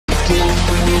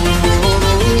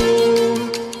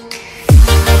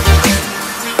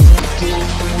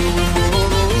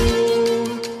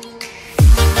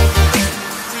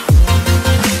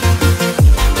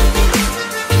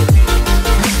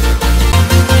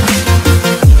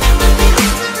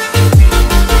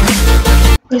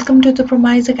Welcome to the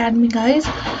promise academy guys.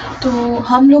 तो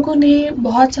हम लोगों ने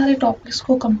बहुत सारे टॉपिक्स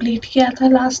को कंप्लीट किया था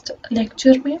लास्ट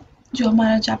लेक्चर में, जो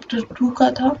हमारा चैप्टर 2 का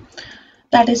था,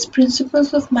 that is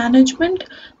principles of management.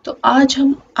 तो आज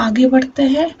हम आगे बढ़ते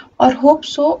हैं और होप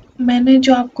सो मैंने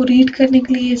जो आपको रीड करने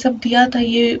के लिए ये सब दिया था,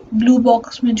 ये ब्लू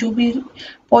बॉक्स में जो भी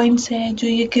पॉइंट्स हैं, जो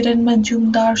ये किरण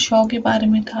मजूमदार शो के बारे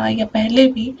में था या पहले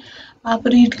भी आप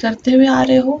रीड करते हुए आ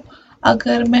रहे हो।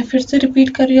 अगर मैं फिर से रिपीट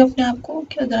कर रही हूँ अपने आप को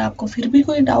कि अगर आपको फिर भी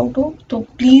कोई डाउट हो तो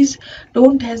प्लीज़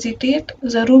डोंट हेजिटेट,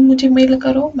 ज़रूर मुझे मेल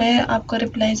करो, मैं आपका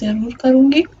रिप्लाई ज़रूर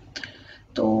करूँगी।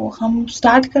 तो हम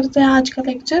स्टार्ट करते हैं आज का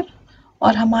लेक्चर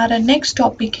और हमारा नेक्स्ट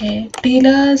टॉपिक है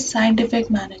टेलर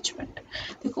साइंटिफिक मैनेजमेंट।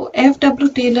 देखो,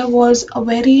 F.W. Taylor was a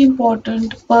very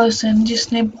important person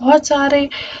जिसने बहुत सारे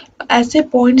ऐसे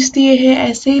पॉइंट्स दिए हैं,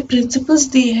 ऐसे प्रिंसिपल्स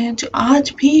दिए हैं जो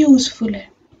आज भी यूज़फुल है।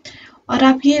 और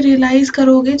आप ये रियलाइज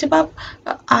करोगे जब आप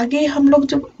आगे, हम लोग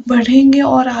जब बढ़ेंगे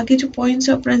और आगे जो पॉइंट्स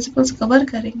और प्रिंसिपल्स कवर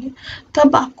करेंगे,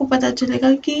 तब आपको पता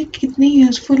चलेगा कि कितनी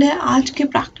यूजफुल है आज के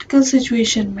प्रैक्टिकल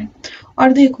सिचुएशन में।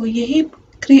 और देखो, यही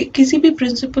किसी भी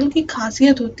प्रिंसिपल की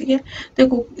खासियत होती है।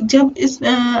 देखो, जब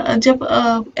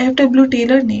F.W.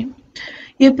 टेलर ने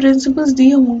ये प्रिंसिपल्स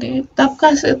दिए होंगे, तब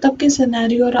के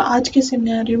सिनेरियो और आज के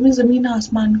सिनेरियो में ज़मीन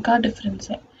आसमान का डिफरेंस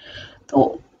है।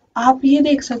 तो आप ये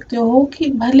देख सकते हो कि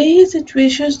भले ही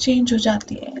सिचुएशंस चेंज हो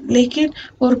जाती है, लेकिन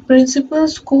और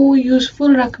प्रिंसिपल्स को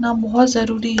यूज़फुल रखना बहुत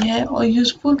ज़रूरी है। और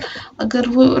यूज़फुल अगर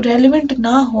वो रेलेवेंट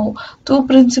ना हो तो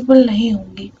प्रिंसिपल नहीं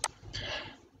होंगी।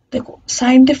 देखो,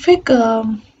 साइंटिफिक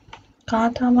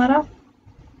कहाँ था हमारा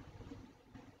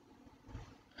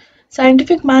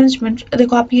साइंटिफिक मैनेजमेंट।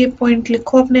 देखो, आप ये पॉइंट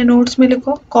लिखो, अपने नोट्स में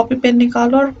लिखो, कॉपी पेन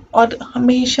निकालो और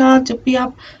हमेशा जब भी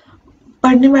आप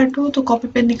पढ़ने बैठो तो कॉपी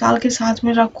पेन निकाल के साथ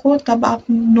में रखो, तब आप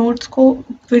नोट्स को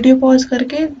वीडियो पॉज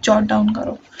करके जॉट डाउन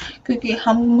करो, क्योंकि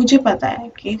मुझे पता है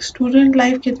कि स्टूडेंट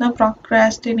लाइफ कितना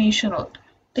प्रोक्रेस्टिनेशन होता है।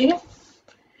 ठीक है।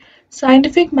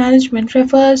 Scientific management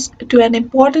refers to an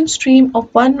important stream of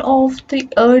one of the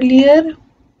earlier,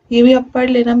 ये भी आप पढ़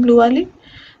लेना ब्लू वाली,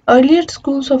 earlier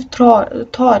schools of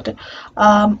thought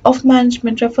of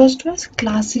management refers to as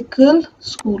classical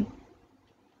school।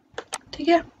 ठीक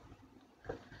है।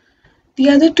 The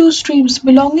other two streams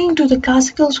belonging to the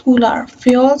classical school are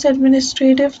Fayol's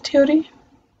administrative theory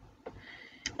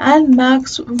and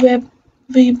Max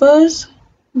Weber's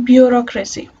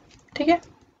bureaucracy. ठीक है?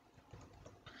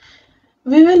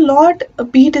 We will not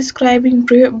be describing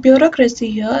bureaucracy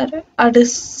here. A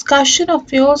discussion of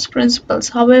Fayol's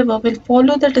principles, however, will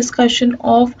follow the discussion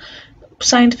of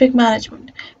scientific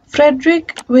management.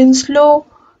 Frederick Winslow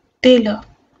Taylor.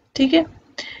 ठीक है?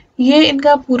 ये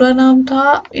इनका पूरा नाम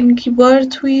था। इनकी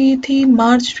बर्थ हुई थी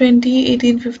मार्च 20,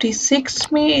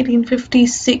 1856 में।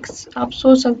 1856, आप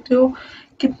सोच सकते हो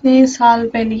कितने साल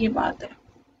पहले की बात है।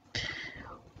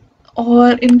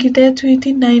 और इनकी डेथ हुई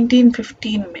थी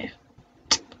 1915 में।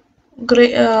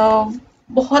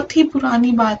 बहुत ही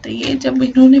पुरानी बात है ये, जब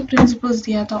इन्होंने प्रिंसिपल्स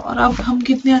दिया था। और अब हम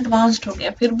कितने एडवांस्ड हो गए,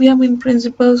 फिर भी हम इन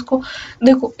प्रिंसिपल्स को,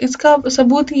 देखो, इसका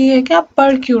सबूत ये है कि आप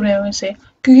पढ़ क्यों रहे हो इसे,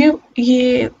 क्योंकि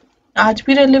ये आज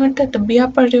भी रेलेवेंट है, तब भी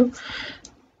आप पढ़ रहे हो।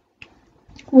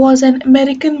 Was an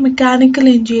American mechanical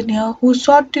engineer who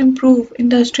sought to improve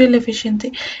industrial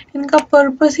efficiency। इनका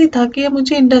पर्पस ही था कि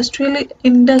मुझे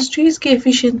इंडस्ट्रीज की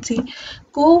एफिशिएंसी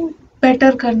को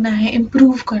बेटर करना है,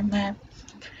 इम्प्रूव करना है।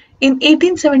 In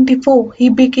 1874, he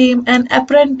became an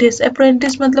apprentice।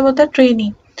 Apprentice मतलब होता है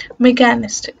trainee,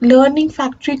 machinist, learning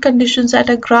factory conditions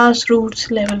at a grassroots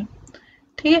level।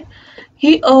 ठीक है।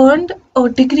 He earned a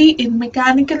degree in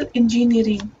mechanical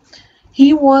engineering। He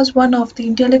was one of the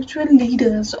intellectual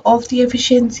leaders of the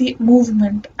efficiency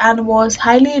movement and was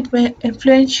highly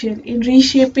influential in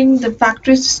reshaping the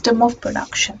factory system of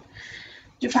production।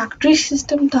 जो factory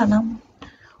system था ना,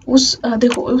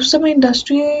 देखो, उस समय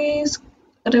industries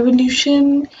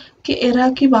revolution के era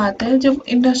की बात है, जब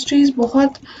इंडस्ट्रीज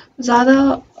बहुत ज़्यादा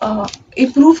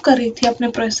इम्प्रूव कर रही थी अपने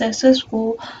प्रोसेसेस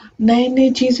को, नए नए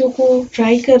चीज़ों को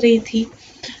ट्राई कर रही थी।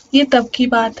 ये तब की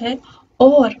बात है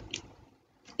और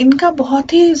इनका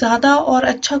बहुत ही ज़्यादा और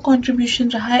अच्छा कंट्रीब्यूशन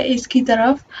रहा है इसकी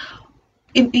तरफ।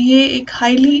 ये एक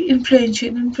हाईली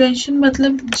इन्फ्लुएंशियल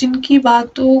मतलब जिनकी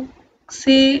बातों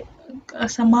से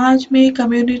समाज में,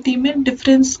 कम्युनिटी में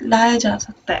डिफरेंस लाया जा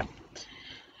सकता है।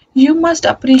 You must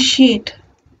appreciate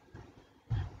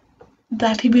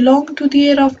that he belonged to the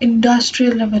era of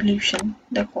industrial revolution।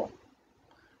 देखो,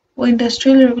 वो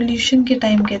इंडस्ट्रियल रेवोल्यूशन के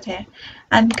टाइम के थे।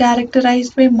 And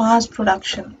characterised by mass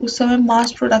production. उस समय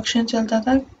मास प्रोडक्शन चलता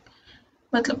था,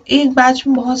 मतलब एक बैच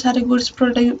में बहुत सारे गुड्स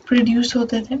प्रोड्यूस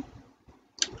होते थे।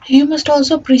 You must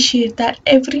also appreciate that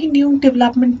every new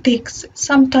development takes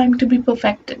some time to be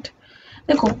perfected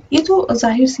देखो ये तो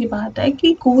जाहिर सी बात है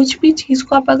कि कुछ भी चीज़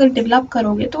को आप अगर डेवलप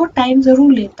करोगे तो वो टाइम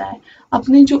ज़रूर लेता है।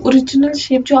 अपनी जो ओरिजिनल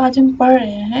शेप जो आज हम पढ़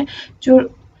रहे हैं, जो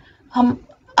हम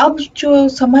अब जो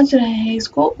समझ रहे हैं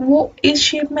इसको, वो इस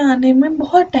शेप में आने में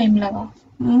बहुत टाइम लगा,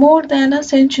 more than a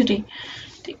century.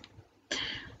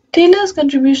 Taylor's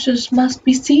contributions must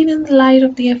be seen in the light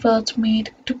of the efforts made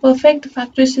to perfect the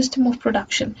factory system of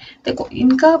production. देखो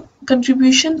इनका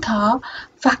कंट्रीब्यूशन था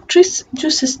फैक्ट्री जो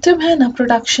सिस्टम है ना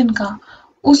प्रोडक्शन का,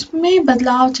 उसमें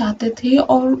बदलाव चाहते थे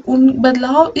और उन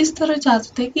बदलाव इस तरह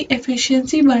चाहते थे कि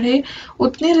एफिशिएंसी बढ़े,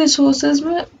 उतने रिसोर्सेज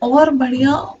में और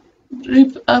बढ़िया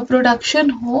प्रोडक्शन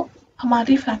हो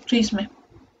हमारी फैक्ट्रीज में।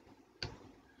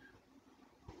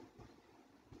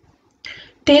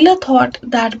 Taylor thought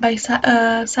that by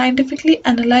scientifically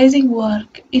analyzing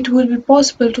work, it would be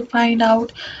possible to find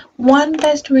out one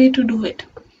best way to do it.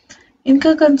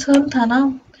 इनका कंसर्न था ना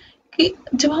कि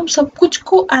जब हम सब कुछ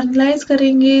को एनालाइज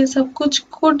करेंगे, सब कुछ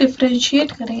को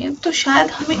डिफरेंशिएट करेंगे, तो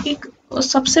शायद हमें एक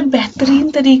सबसे बेहतरीन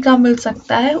तरीका मिल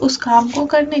सकता है उस काम को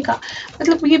करने का।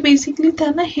 मतलब ये बेसिकली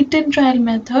था ना hit and trial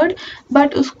method,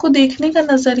 but उसको देखने का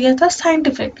नजरिया था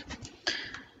scientific.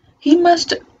 He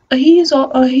must he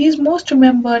is most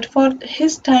remembered for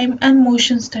his time and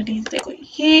motion studies। देखो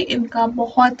ये इनका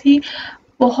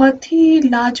बहुत ही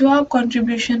लाजवाब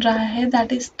कंट्रीब्यूशन रहा है,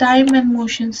 that is time and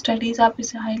motion studies. आप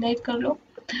इसे हाईलाइट कर लो।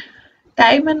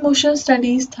 टाइम एंड मोशन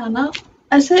स्टडीज था ना,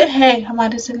 ऐसे है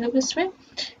हमारे सिलेबस में,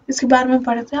 इसके बारे में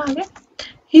पढ़ते हैं आगे।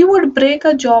 He would break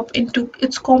a job into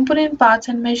its component parts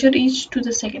and measure each to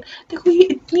the second। देखो ये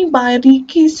इतनी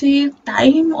बारीकी से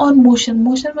टाइम और मोशन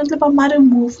मतलब हमारे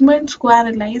मूवमेंट्स को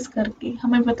एनालाइज करके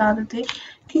हमें बता देते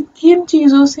कि किन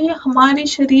चीज़ों से हमारे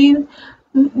शरीर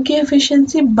की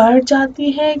एफिशिएंसी बढ़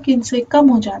जाती है, किन से कम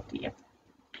हो जाती है।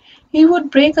 He would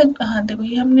break a हाँ देखो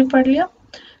ये हमने पढ़ लिया।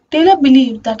 Taylor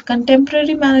believed that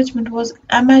contemporary management was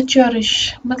amateurish,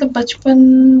 मतलब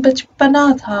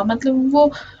बचपना था, मतलब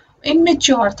वो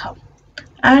immature था,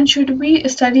 and should be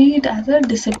studied as a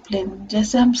discipline।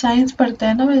 जैसे हम साइंस पढ़ते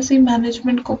हैं ना, वैसे ही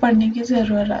मैनेजमेंट को पढ़ने की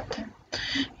जरूरत है।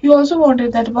 He also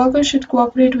wanted that workers should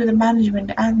cooperate with the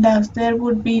management and thus there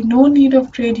would be no need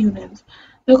of trade unions।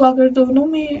 देखो अगर दोनों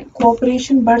में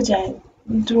कोऑपरेशन बढ़ जाए,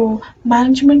 जो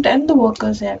मैनेजमेंट एंड द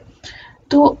वर्कर्स है,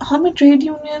 तो हमें ट्रेड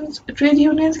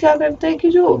यूनियंस क्या करते हैं कि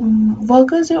जो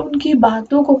वर्कर्स है उनकी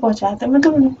बातों को पहुंचाते हैं,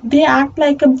 मतलब they act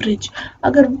like a bridge.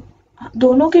 अगर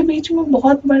दोनों के बीच में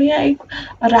बहुत बढ़िया एक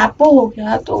रैपो हो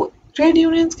गया तो ट्रेड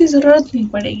यूनियंस की जरूरत नहीं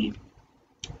पड़ेगी।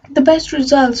 The best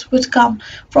results would come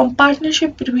from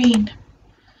partnership between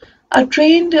a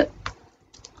trained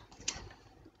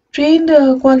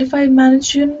qualified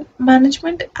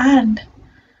management and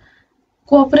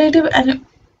cooperative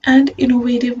and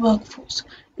innovative workforce।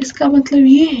 इसका मतलब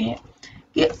ये है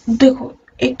कि देखो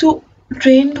एक तो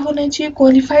ट्रेंड होने चाहिए,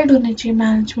 क्वालिफाइड होने चाहिए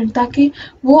मैनेजमेंट, ताकि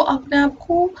वो अपने आप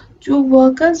को जो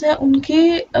वर्कर्स हैं उनके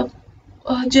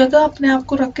जगह अपने आप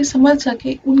को रख के समझ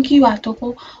सके उनकी बातों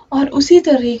को, और उसी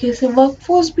तरीके से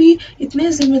वर्कफोर्स भी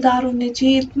इतने जिम्मेदार होने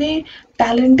चाहिए, इतने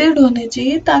टैलेंटेड होने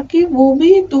चाहिए, ताकि वो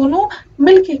भी दोनों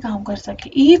मिल के काम कर सके।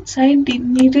 Each side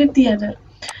needed the other.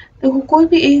 देखो कोई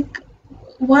भी एक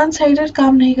वन साइडेड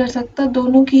काम नहीं कर सकता,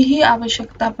 दोनों की ही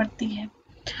आवश्यकता पड़ती है।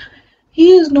 He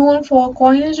is known for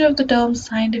coinage of the term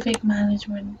scientific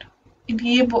management।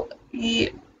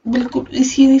 ये बिल्कुल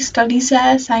इसी स्टडी से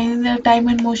आया, science time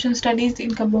and motion studies,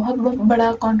 इनका बहुत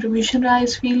बड़ा कंट्रीब्यूशन रहा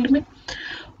इस फील्ड में।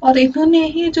 और इन्होंने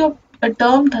ही जो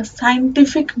टर्म था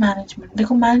साइंटिफिक मैनेजमेंट,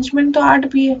 देखो मैनेजमेंट तो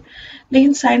आर्ट भी है,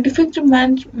 लेकिन साइंटिफिक जो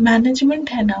मैनेजमेंट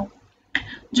है ना,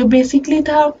 जो बेसिकली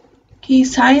था कि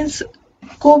साइंस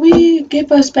को भी के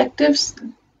पर्सपेक्टिव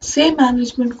से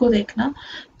मैनेजमेंट को देखना,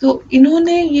 तो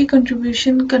इन्होंने ये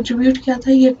कंट्रीब्यूट किया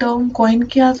था, ये टर्म कॉइन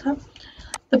किया था।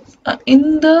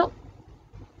 In the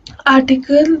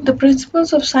article the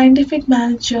principles of scientific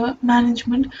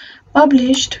management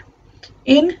published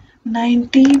in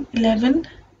 1911,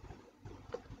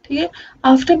 ठीक है।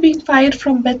 After being fired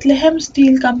from Bethlehem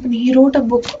Steel Company, he wrote a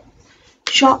book,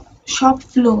 Shop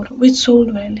Floor, which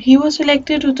sold well. He was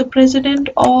elected to the president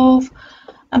of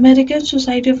American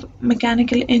Society of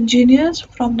Mechanical Engineers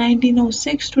from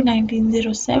 1906 to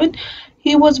 1907.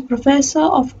 He was a professor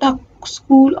of Tuck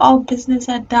School of Business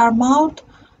at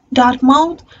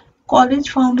Dartmouth College,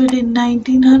 founded in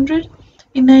 1900.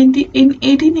 In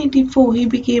 1884, he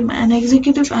became an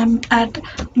executive at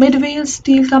Midvale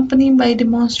Steel Company by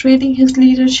demonstrating his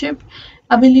leadership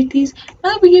abilities।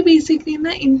 अब ये basically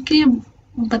ना इनके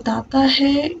बताता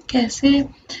है कैसे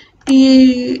ये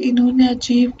इन्होंने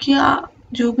achieve किया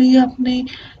जो भी अपने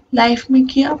लाइफ में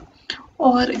किया,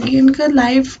 और इनका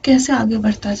लाइफ कैसे आगे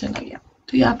बढ़ता चला गया।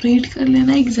 तो ये आप रीड कर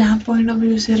लेना, एग्जाम पॉइंट ऑफ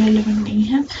व्यू से रेलिवेंट नहीं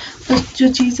है। बस जो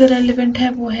चीज़ें रेलिवेंट है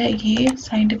वो है ये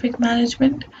साइंटिफिक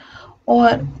मैनेजमेंट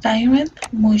और time and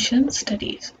motion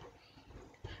studies.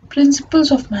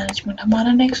 Principles of management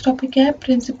हमारा नेक्स्ट टॉपिक है,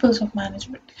 प्रिंसिपल्स ऑफ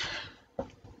मैनेजमेंट।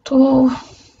 तो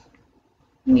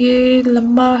ये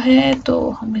लंबा है तो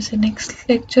हम इसे नेक्स्ट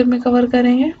लेक्चर में कवर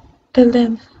करेंगे। Till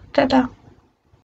then tata.